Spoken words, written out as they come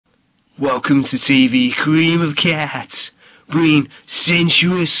Welcome to TV, cream of cats, bringing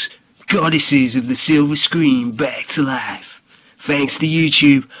sensuous goddesses of the silver screen back to life. Thanks to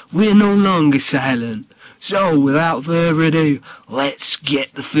YouTube, we're no longer silent. So, without further ado, let's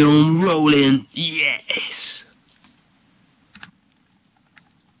get the film rolling. Yes!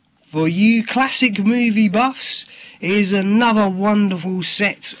 For you classic movie buffs, here's another wonderful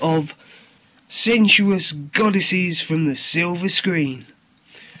set of sensuous goddesses from the silver screen.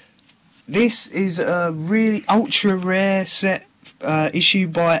 This is a really ultra rare set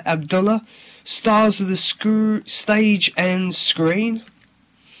issued by Abdulla, stars of the stage and screen.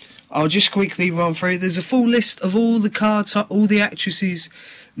 I'll just quickly run through. There's a full list of all the cards, all the actresses'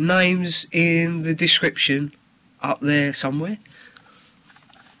 names in the description up there somewhere.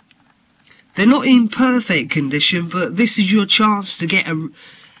 They're not in perfect condition, but this is your chance to get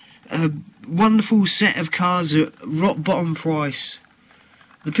a wonderful set of cards at rock bottom price.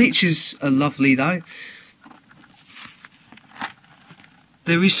 The pictures are lovely though.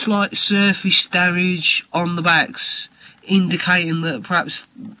 There is slight surface damage on the backs, indicating that perhaps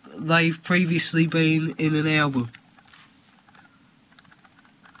they've previously been in an album.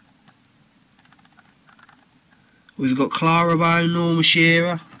 We've got Clara Bow, Norma,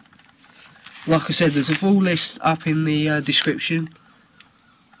 Shearer. Like I said, there's a full list up in the description.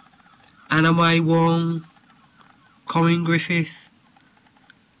 Anime Wong, Corinne, Griffith,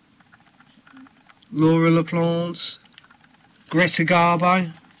 Laura LaPlante, Greta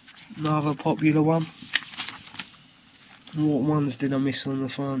Garbo, another popular one. What ones did I miss on the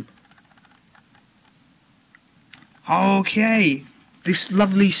front? Okay, this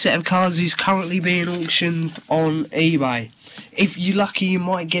lovely set of cards is currently being auctioned on eBay. If you're lucky, you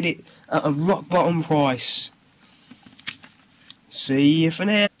might get it at a rock bottom price. See you for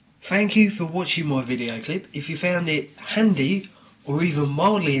now. Thank you for watching my video clip. If you found it handy or even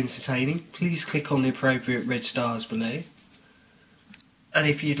mildly entertaining, please click on the appropriate red stars below. And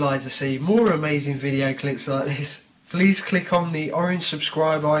if you'd like to see more amazing video clips like this, please click on the orange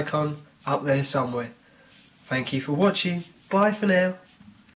subscribe icon up there somewhere. Thank you for watching. Bye for now.